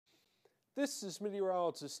This is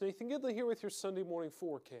meteorologist Nathan Gidley here with your Sunday morning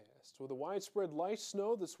forecast. With a widespread light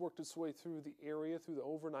snow that's worked its way through the area through the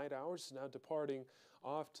overnight hours, now departing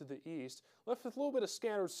off to the east. Left with a little bit of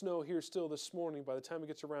scattered snow here still this morning. By the time it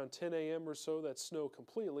gets around 10 a.m. or so, that snow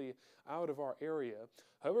completely out of our area.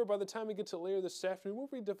 However, by the time we get to later this afternoon,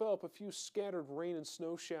 we'll develop a few scattered rain and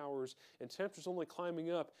snow showers, and temperatures only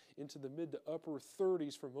climbing up into the mid to upper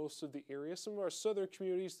 30s for most of the area. Some of our southern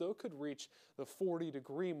communities, though, could reach the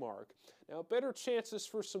 40-degree mark. Now, better chances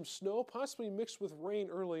for some snow, possibly mixed with rain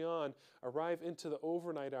early on, arrive into the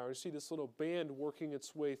overnight hours. You see this little band working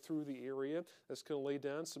its way through the area. That's going to lay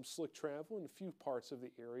down some slick travel in a few parts of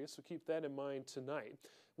the area, so keep that in mind tonight.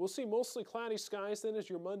 We'll see mostly cloudy skies then as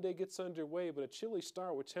your Monday gets underway, but a chilly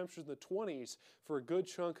start with temperatures in the 20s for a good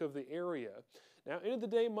chunk of the area. Now, end of the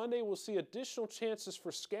day, Monday, we'll see additional chances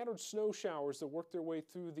for scattered snow showers that work their way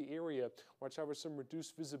through the area. Watch out for some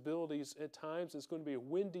reduced visibilities at times. It's going to be a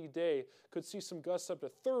windy day. Could see some gusts up to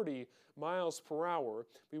 30 miles per hour.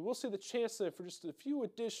 We will see the chance then for just a few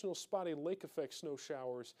additional spotty lake effect snow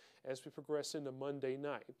showers as we progress into Monday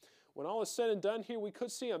night. When all is said and done here, we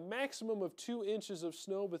could see a maximum of 2 inches of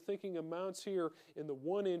snow, but thinking amounts here in the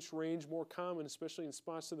 1-inch range, more common, especially in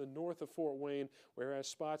spots to the north of Fort Wayne, whereas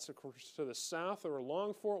spots to the south or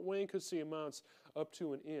along Fort Wayne could see amounts up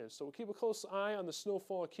to 1 inch. So we'll keep a close eye on the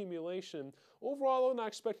snowfall accumulation. Overall, though, not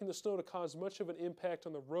expecting the snow to cause much of an impact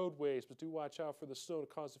on the roadways, but do watch out for the snow to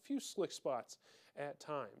cause a few slick spots at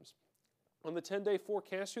times. On the 10-day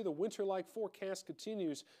forecast here, the winter-like forecast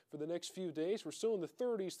continues for the next few days. We're still in the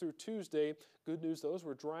 30s through Tuesday. Good news, though, is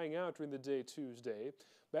we're drying out during the day Tuesday.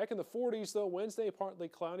 Back in the 40s, though, Wednesday, partly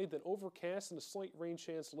cloudy, then overcast and a slight rain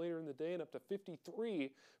chance later in the day, and up to 53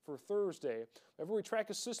 for Thursday. Whenever we track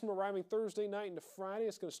a system arriving Thursday night into Friday,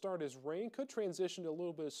 it's going to start as rain. Could transition to a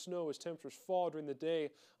little bit of snow as temperatures fall during the day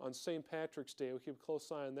on St. Patrick's Day. We'll keep a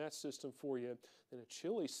close eye on that system for you. Then a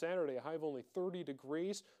chilly Saturday, a high of only 30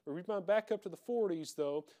 degrees. We rebound back up to the 40s,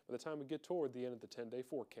 though, by the time we get toward the end of the 10-day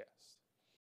forecast.